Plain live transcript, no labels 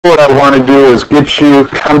what I want to do is get you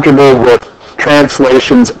comfortable with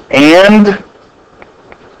translations and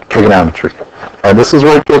trigonometry. And this is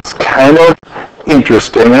where it gets kind of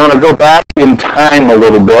interesting. I want to go back in time a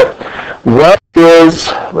little bit.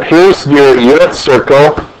 Here's your unit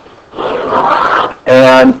circle,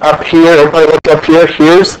 and up here, everybody look up here,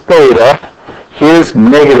 here's theta, here's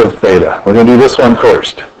negative theta. We're going to do this one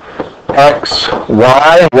first. X,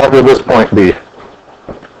 Y, what will this point be?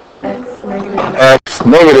 X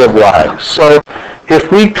negative Y. So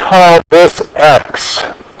if we call this X,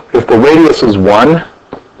 if the radius is 1,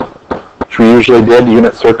 which we usually did,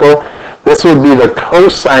 unit circle, this would be the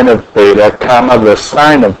cosine of theta, comma, the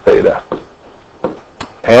sine of theta.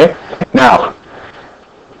 Okay? Now,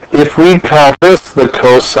 if we call this the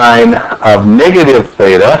cosine of negative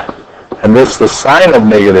theta, and this the sine of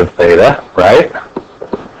negative theta, right?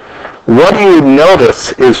 What do you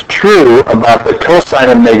notice is true about the cosine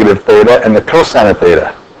of negative theta and the cosine of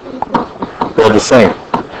theta? They're the same.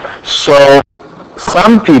 So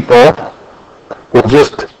some people will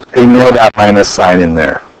just ignore that minus sign in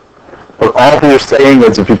there. But all you're saying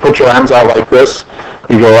is if you put your arms out like this,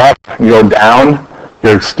 you go up, you go down,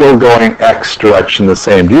 you're still going X direction the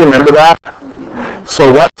same. Do you remember that?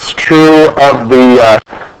 So what's true of the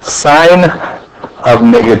sine of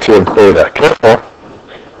negative theta? Careful.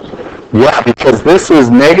 Yeah, because this is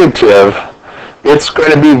negative, it's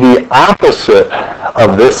going to be the opposite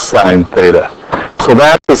of this sine theta. So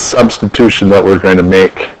that's a substitution that we're going to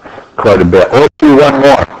make quite a bit. Let's do one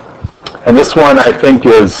more. And this one I think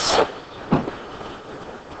is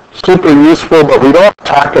super useful, but we don't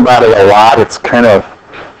talk about it a lot. It's kind of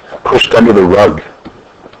pushed under the rug.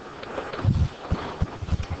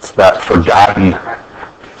 It's that forgotten.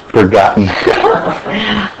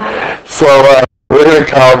 So we're going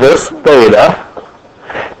to call this theta,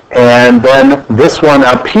 and then this one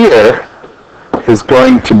up here is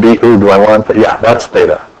going to be, that's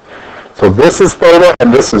theta. So this is theta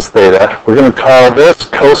and this is theta. We're going to call this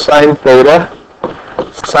cosine theta,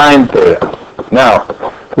 sine theta. Now,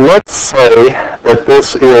 let's say that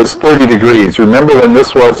this is 30 degrees. Remember when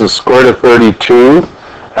this was the square root of 32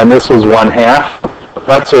 and this was 1/2?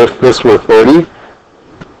 That's if this were 30.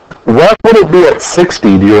 What would it be at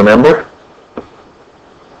 60, do you remember?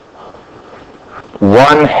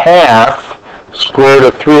 1/2 square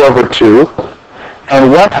root of 3/2.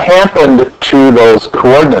 And what happened to those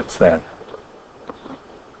coordinates then?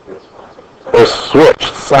 They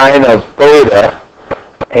switched, sine of theta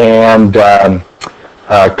and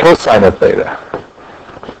cosine of theta.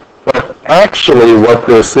 But actually what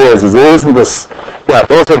this is isn't this,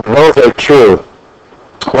 those are true.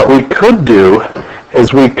 What we could do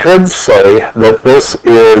is we could say that this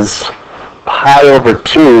is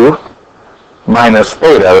pi/2 minus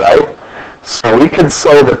theta, right? So we could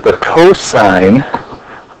say that the cosine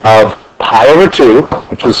of pi/2,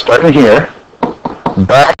 which is starting here,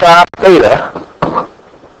 back off theta,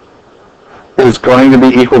 is going to be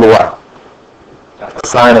equal to what?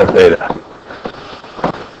 Sine of theta.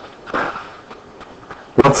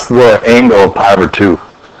 What's the angle of pi/2?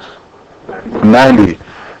 90.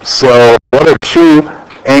 So what are two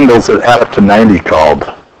angles that add up to 90 called?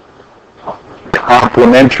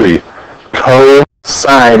 Complementary.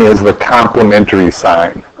 Cosine is the complementary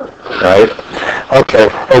sign, right? Okay,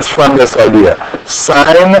 it's from this idea.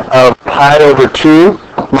 Sine of pi/2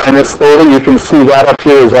 minus theta, you can see that up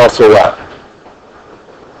here is also what?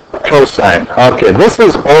 Cosine. Okay, this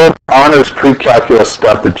is old honors pre-calculus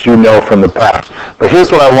stuff that you know from the past. But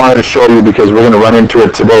here's what I wanted to show you because we're going to run into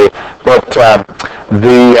it today. But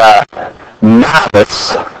the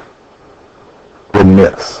novice would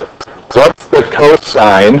miss. So what's the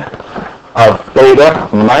cosine of theta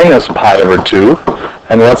minus pi/2?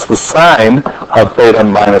 And what's the sine of theta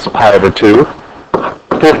minus pi/2?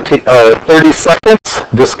 30 seconds?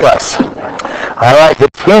 Discuss. All right,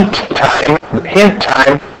 it's hint time. Hint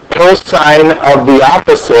time. Cosine of the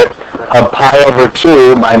opposite of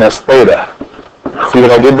pi/2 minus theta. See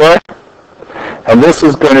what I did there? And this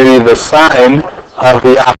is going to be the sine of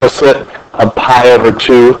the opposite of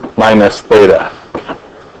pi/2 minus theta.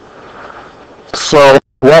 So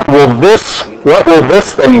what will this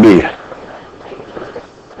thing be?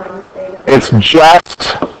 It's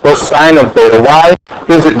just the sine of theta. Why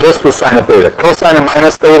is it just the sine of theta? Cosine of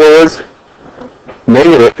minus theta is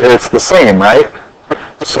negative. It's the same, right?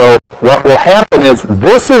 So what will happen is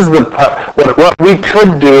this is what we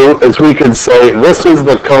could do is we could say this is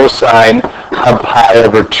the cosine of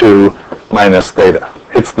pi/2 minus theta.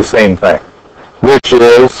 It's the same thing, which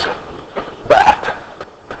is that.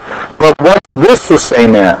 But what's this the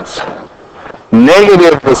same as?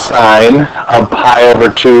 Negative the sine of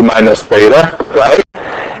pi/2 minus theta, right?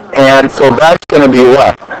 And so that's going to be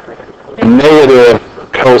what? Negative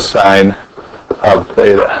cosine of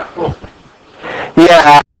theta.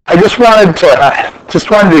 Yeah, I just wanted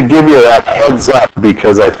to give you that heads up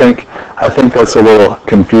because I think that's a little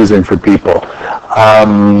confusing for people.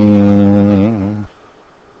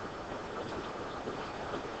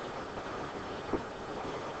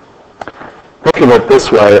 Think of it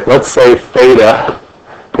this way. Let's say theta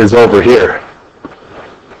is over here.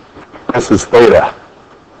 This is theta.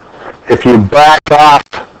 If you back off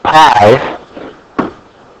pi,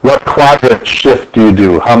 what quadrant shift do you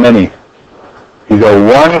do? How many? You go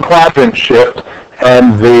one quadrant shift,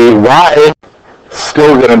 and the y is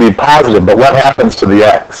still going to be positive, but what happens to the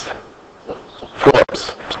x?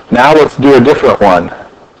 Flips. Now let's do a different one.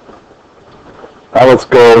 Now let's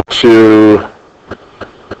go to,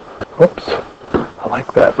 oops, I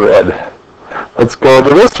like that red. Let's go to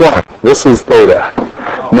this one. This is theta.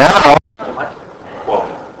 Now,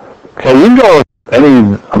 okay, you can go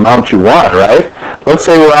any amount you want, right? Let's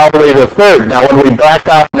say we're all the way to a third. Now, when we back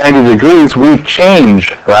off 90 degrees, we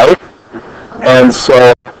change, right? And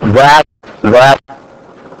so that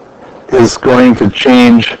is going to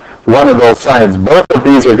change one of those signs. Both of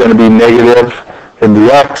these are going to be negative in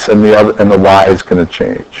the x, and the y is going to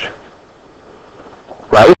change,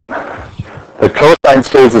 right? The cosine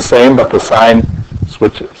stays the same, but the sign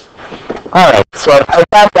switches. All right, so I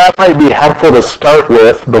thought that might be helpful to start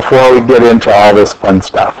with before we get into all this fun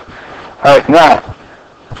stuff. All right, now,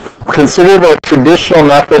 consider the traditional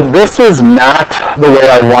method. This is not the way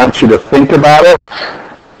I want you to think about it,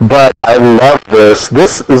 but I love this.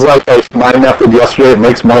 This is like my method yesterday. It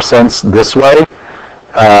makes more sense this way,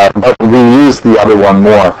 but we use the other one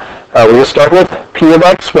more. We'll start with p of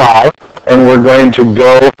xy, and we're going to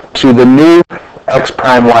go to the new x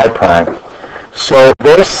prime y prime. So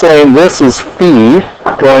they're saying this is phi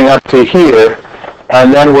going up to here,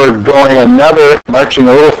 and then we're going marching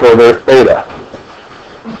a little further, theta.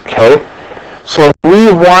 Okay? So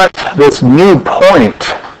we want this new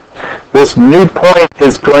point. This new point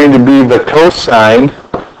is going to be the cosine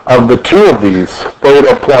of the two of these,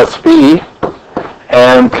 theta plus phi,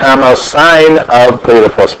 and comma sine of theta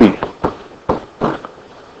plus phi.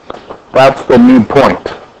 That's the new point.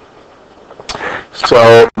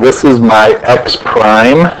 So this is my x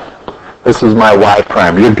prime. This is my y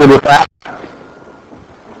prime. You're good with that?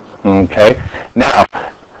 Okay. Now,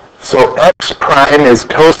 so x prime is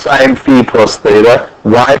cosine phi plus theta.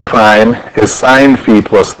 Y prime is sine phi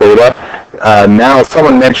plus theta. Now,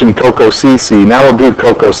 someone mentioned cococc. Now we'll do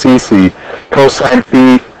cococc. Cosine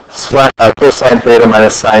phi, cosine theta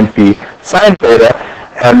minus sine phi, sine theta.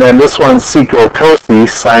 And then this one's secant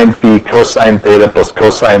sine phi cosine theta plus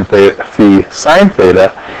cosine theta phi sine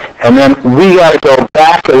theta. And then we got to go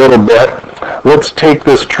back a little bit. Let's take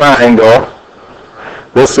this triangle.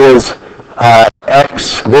 This is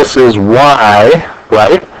x, this is y,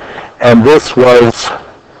 right? And this was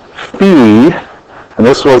phi, and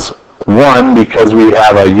this was 1 because we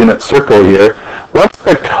have a unit circle here. What's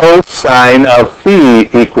the cosine of phi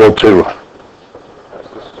equal to?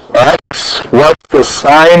 X. What's the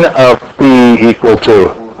sine of phi equal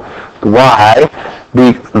to? Y.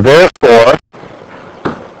 Therefore,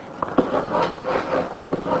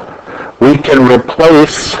 we can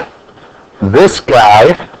replace this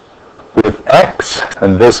guy with x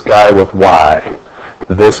and this guy with y.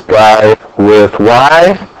 This guy with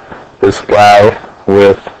y, this guy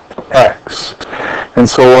with x. And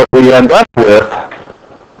so what we end up with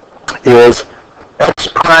is x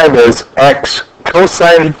prime is x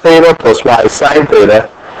cosine theta plus y sine theta,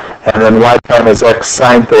 and then y prime is x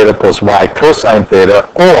sine theta plus y cosine theta,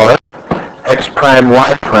 or x prime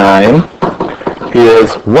y prime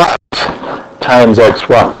is what times x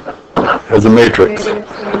what? As a matrix.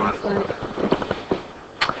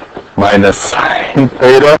 Minus sine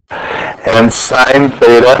theta and sine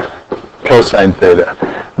theta cosine theta.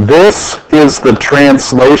 This is the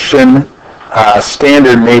translation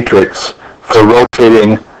standard matrix for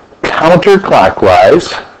rotating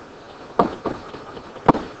counterclockwise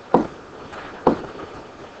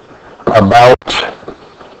about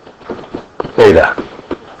theta.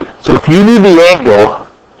 So if you knew the angle,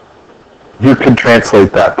 you could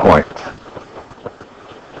translate that point.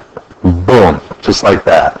 Boom, just like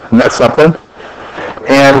that. Isn't that something?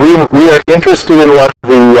 And we are interested in what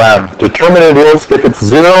the determinant is. If it's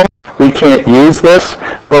 0, we can't use this.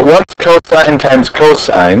 But what's cosine times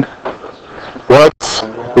cosine? What's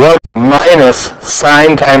minus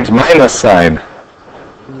sine times minus sine?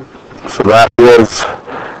 So that is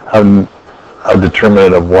a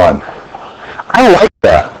determinant of 1. I like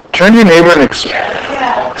that. Turn to your neighbor and explain.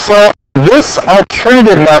 So this This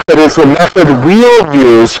alternative method is the method we'll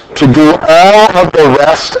use to do all of the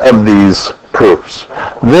rest of these proofs.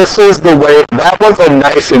 This is the way, that was a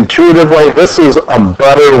nice intuitive way. This is a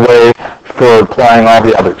better way for applying all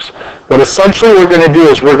the others. What essentially we're going to do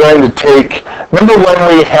is we're going to take, remember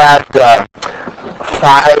when we had 5,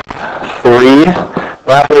 3?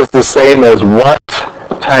 That was the same as what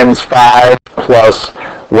times 5 plus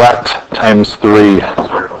what times 3?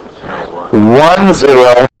 1,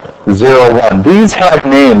 0, 0, 1. These have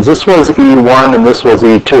names. This was E1 and this was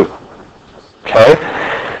E2. Okay?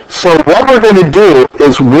 So what we're going to do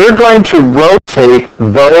is we're going to rotate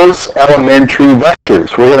those elementary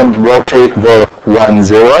vectors. We're going to rotate the 1,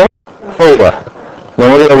 0, theta.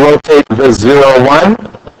 Then we're going to rotate the 0, 1,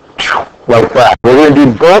 like that. We're going to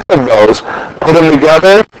do both of those, put them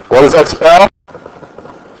together. What does that spell?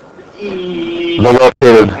 The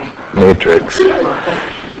rotated matrix.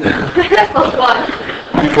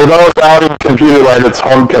 For those out in computer land, it's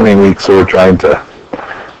homecoming week, so we're trying to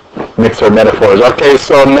mix our metaphors. Okay,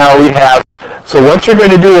 so now we have, so what you're going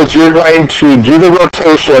to do is you're going to do the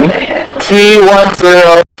rotation,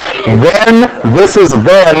 T10, then, this is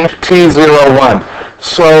then T01.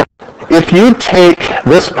 So if you take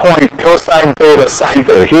this point, cosine theta, sine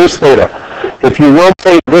theta, here's theta. If you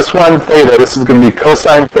rotate this one theta, this is going to be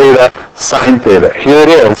cosine theta, sine theta. Here it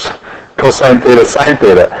is, cosine theta, sine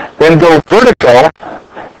theta. Then go vertical,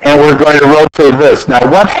 and we're going to rotate this. Now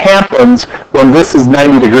what happens when this is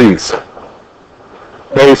 90 degrees?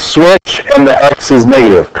 They switch and the x is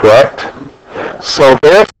negative, correct? So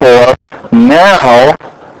therefore, now,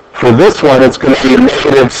 for this one, it's going to be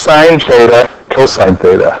negative sine theta, cosine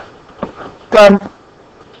theta. Done.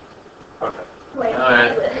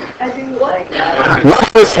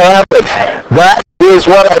 What just happened? That is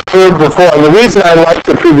what I proved before. And the reason I like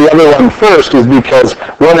to prove the other one first is because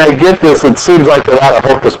when I get this, it seems like a lot of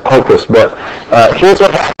hocus pocus. But here's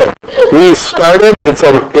what happened. We started, it's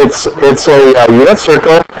a unit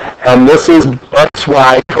circle, and this is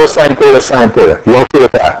xy cosine theta sine theta. You okay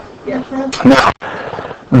with that? Yes. Now,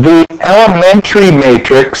 the elementary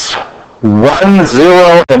matrix 1,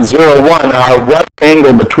 0, and 0, 1 are what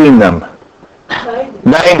angle between them?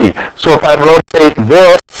 90. So if I rotate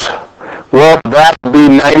this, will that be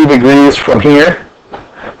 90 degrees from here?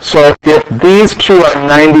 So if these two are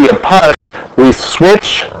 90 apart, we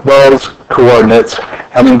switch those coordinates,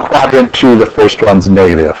 and in quadrant 2, the first one's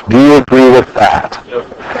negative. Do you agree with that?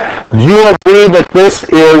 Yep. Do you agree that this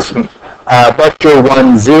is vector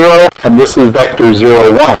 1, 0, and this is vector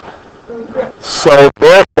 0, 1? So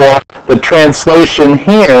therefore, the translation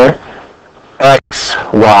here, x,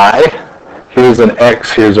 y, here's an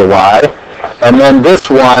x, here's a y, and then this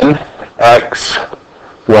one, x,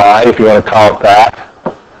 y, if you want to call it that,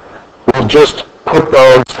 we'll just put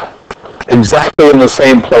those exactly in the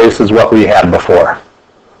same place as what we had before.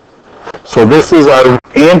 So this is our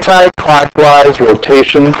anti-clockwise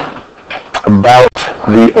rotation about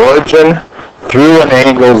the origin through an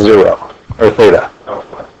angle 0, or theta.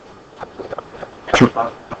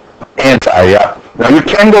 Anti, yeah. Now you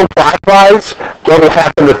can go clockwise. What will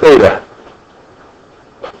happen to theta?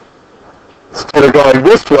 Instead of going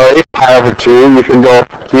this way, pi over 2, you can go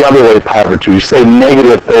the other way, pi over 2. You say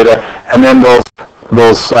negative theta, and then those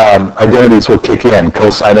identities will kick in.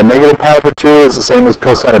 Cosine of negative pi over 2 is the same as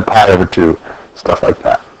cosine of pi over 2. Stuff like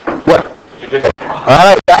that. What? All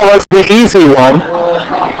right, that was the easy one.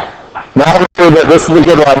 Now this is the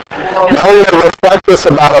good one. Now we're going to reflect this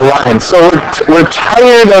about a line. So we're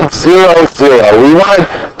tired of 0, 0. We want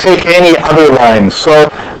to take any other line. So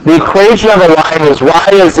the equation of a line is y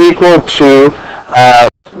is equal to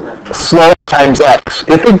slope times x.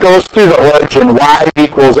 If it goes through the origin, y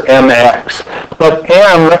equals mx. But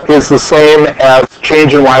m is the same as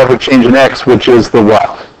change in y over change in x, which is the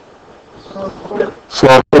what?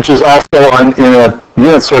 Slope, which is also in a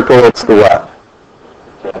unit circle, it's the what?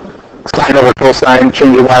 Sine over cosine,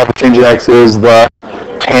 change in y over change in x is the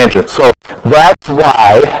tangent. So that's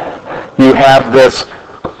why you have this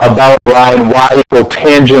about line y equal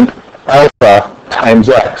tangent alpha times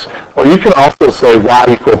x. Or you can also say y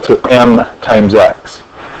equal to m times x.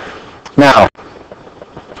 Now,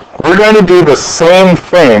 we're going to do the same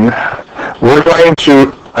thing. We're going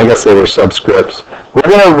to, I guess they were subscripts. We're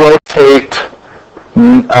going to rotate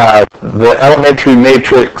the elementary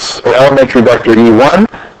matrix, or elementary vector E1.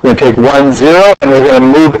 We're going to take 1, 0, and we're going to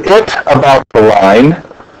move it about the line.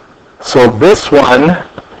 So this one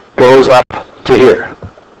goes up to here.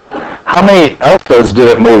 How many alphas did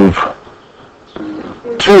it move?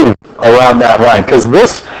 2 around that line, because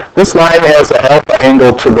this line has an alpha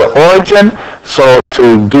angle to the origin, so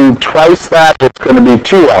to do twice that, it's going to be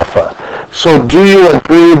 2 alpha. So do you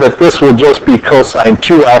agree that this will just be cosine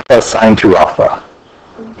 2 alpha, sine 2 alpha?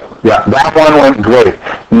 Yeah, that one went great.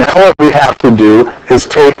 Now what we have to do is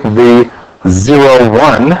take the 0,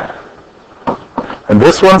 1, and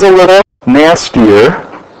this one's a little nastier.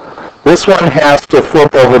 This one has to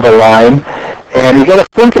flip over the line, and you got to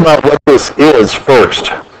think about what this is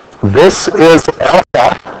first. This is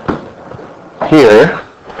alpha here,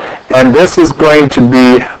 and this is going to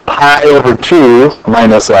be pi over 2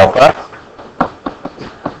 minus alpha,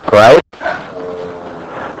 right?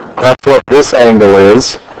 That's what this angle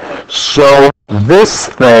is. So this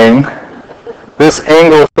thing, this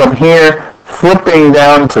angle from here flipping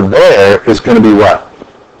down to there is going to be what?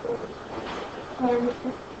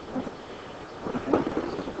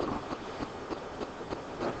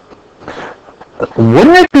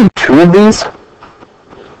 Wouldn't it be 2 of these?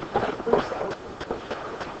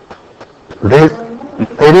 They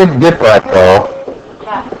didn't get that though.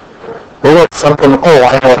 They want something. Oh,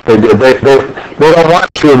 I know what they did. They don't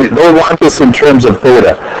want 2 of these. They want this in terms of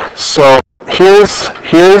theta. So here's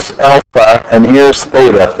alpha and here's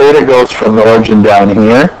theta. Theta goes from the origin down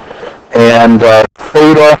here, and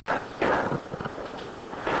theta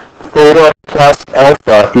plus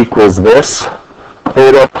alpha equals this.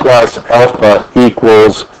 Theta plus alpha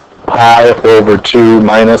equals pi over 2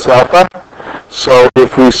 minus alpha. So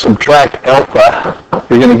if we subtract alpha,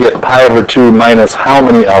 you're going to get pi over 2 minus how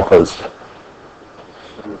many alphas?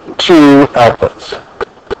 2 alphas.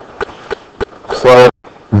 So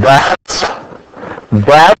that's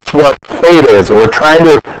what theta is. We're trying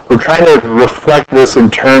to reflect this in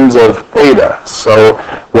terms of theta. So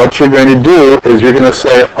what you're going to do is you're going to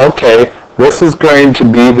say, okay, this is going to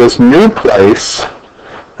be this new place.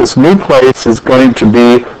 This new place is going to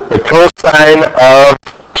be the cosine of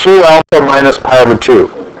 2 alpha minus pi over 2.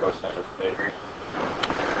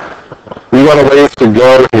 We got a ways to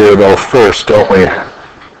go here though first, don't we?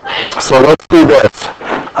 So let's do this.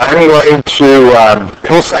 I'm going to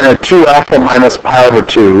cosine of 2 alpha minus pi over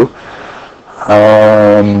 2.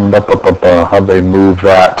 How'd they move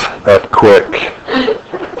that quick?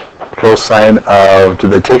 Cosine of, did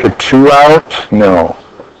they take a 2 out? No.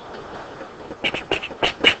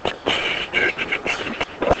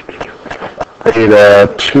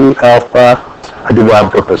 Theta 2 alpha. I did that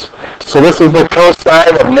on purpose. So this is the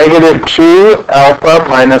cosine of negative 2 alpha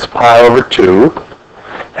minus pi over 2.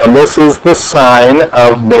 And this is the sine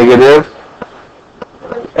of negative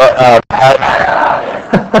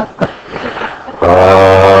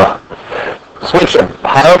switch it.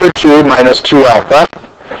 Pi over 2 minus 2 alpha.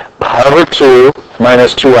 Pi over 2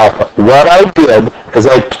 minus 2 alpha. What I did is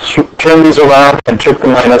I turned these around and took the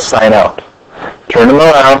minus sign out. Turned them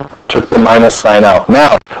around, took the minus sign out.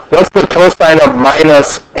 Now, what's the cosine of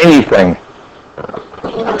minus anything?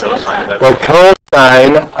 The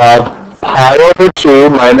cosine of pi over 2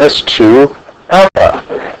 minus 2 alpha.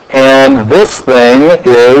 And this thing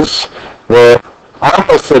is the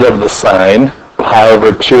opposite of the sign, pi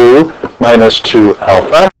over 2 minus 2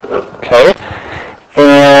 alpha. Okay?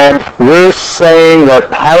 And we're saying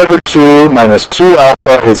that pi over 2 minus 2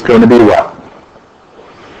 alpha is going to be what?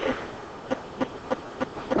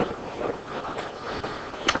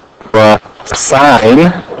 The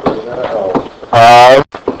sine of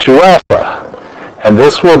 2 alpha. And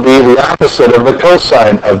this will be the opposite of the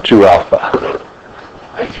cosine of 2 alpha.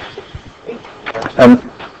 And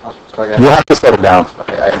you have to set it down.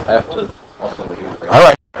 Okay, I have to also do it. All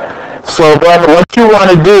right. So then what you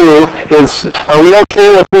want to do is, are we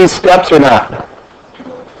okay with these steps or not?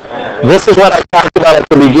 This is what I talked about at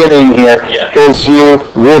the beginning here, is you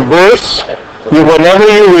reverse, whenever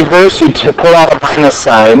you reverse, you pull out a minus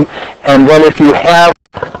sign, and then if you have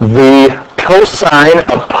the cosine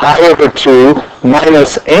of pi over 2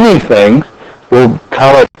 minus anything, we'll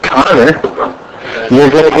call it Connor, you're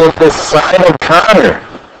going to get the sine of Connor,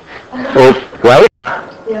 right?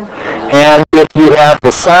 And if you have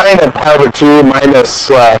the sine of pi over 2 minus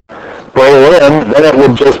Berlin, then it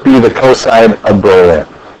would just be the cosine of Berlin.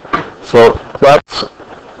 So that's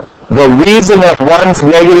the reason that one's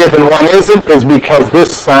negative and one isn't is because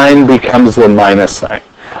this sign becomes the minus sign.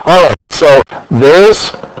 All right, so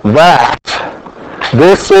there's that.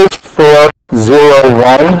 This is for 0,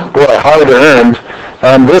 1. Boy, hard earned.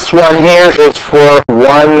 And this one here is for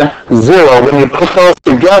 1, 0. When you put those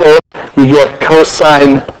together, you get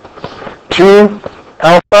cosine 2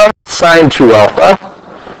 alpha, sine 2 alpha.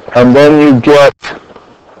 And then you get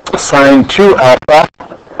sine 2 alpha,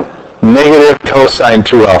 negative cosine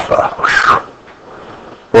 2 alpha. Whew.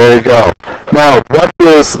 There you go. Now, what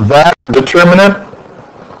is that determinant?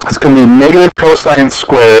 It's going to be negative cosine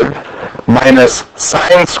squared minus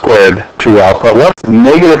sine squared 2 alpha. What's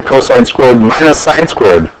negative cosine squared minus sine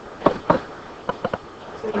squared?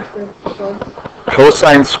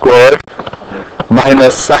 Cosine squared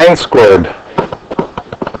minus sine squared.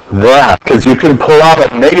 That, because you can pull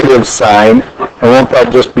out a negative sign, and won't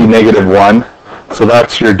that just be negative 1? So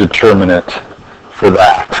that's your determinant for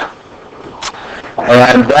that.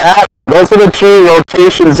 And those are the two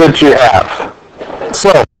rotations that you have.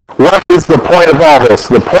 So, what is the point of all this?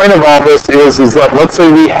 The point of all this is that, let's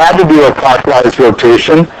say we had to do a clockwise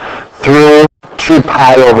rotation through 2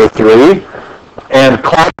 pi over 3, and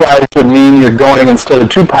clockwise would mean you're going, instead of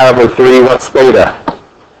 2 pi over 3, what's theta?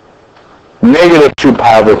 Negative 2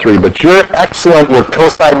 pi over 3, but you're excellent with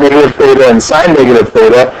cosine negative theta and sine negative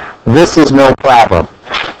theta. This is no problem.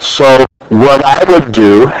 So what I would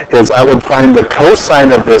do is I would find the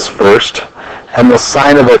cosine of this first and the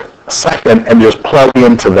sine of it second and just plug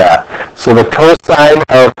into that. So the cosine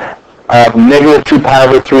of negative 2 pi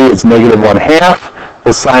over 3 is negative 1/2.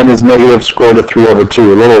 The sine is negative square root of 3 over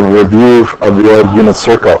 2. A little review of the old unit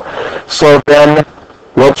circle. So then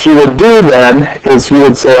what you would do then is you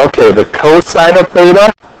would say, okay, the cosine of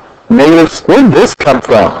theta, negative, where did this come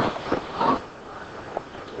from?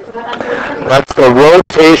 That's the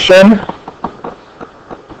rotation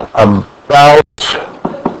about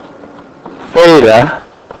theta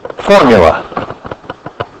formula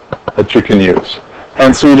that you can use.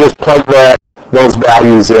 And so you just plug those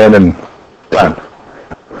values in and done.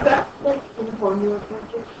 Is that like in the formula?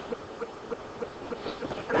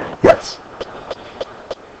 Yes.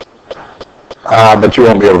 But you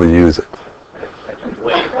won't be able to use it.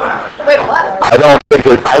 Wait, what? I don't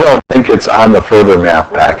think it's on the further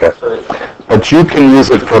math packet. But you can use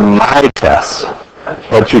it for my tests.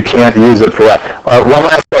 But you can't use it for that. One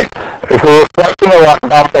last thing. If we're reflecting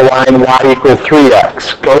about the line y equals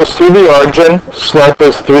 3x, goes through the origin, slope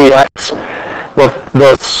is 3x. Well,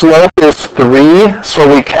 the slope is 3, so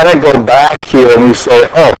we kind of go back here and we say,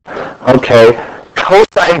 oh, okay,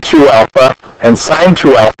 cosine 2 alpha and sine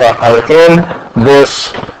 2 alpha are in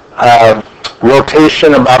this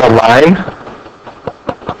rotation about a line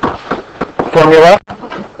formula.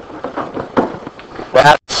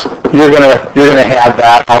 That's, you're gonna have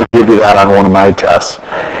that. I'll give you that on one of my tests.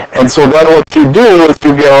 And so then what you do is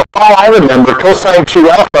you go, oh, I remember cosine 2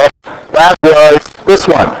 alpha, that was this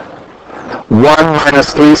one. 1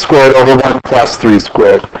 minus 3 squared over 1 plus 3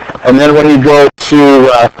 squared. And then when you go to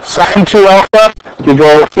sine 2 alpha, you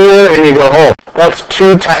go here and you go, oh, that's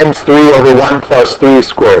 2 times 3 over 1 plus 3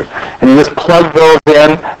 squared. And you just plug those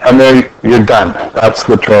in and then you're done. That's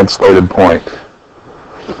the translated point.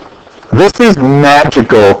 This is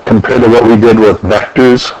magical compared to what we did with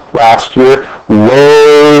vectors last year.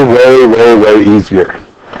 Way, way, way, way easier.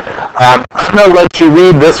 I'm going to let you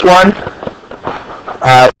read this one.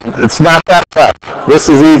 It's not that tough. This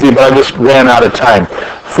is easy, but I just ran out of time.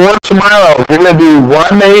 For tomorrow, we're going to do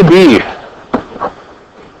 1AB,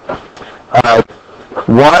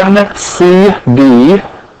 1CD,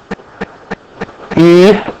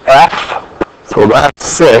 EF, so that's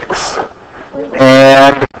 6,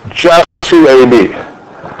 and just 2AB.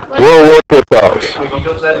 We'll work with those. Can you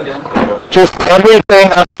go to that again? Just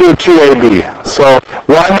everything up to 2AB. So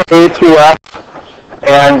 1A through F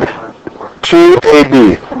and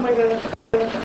 2AB.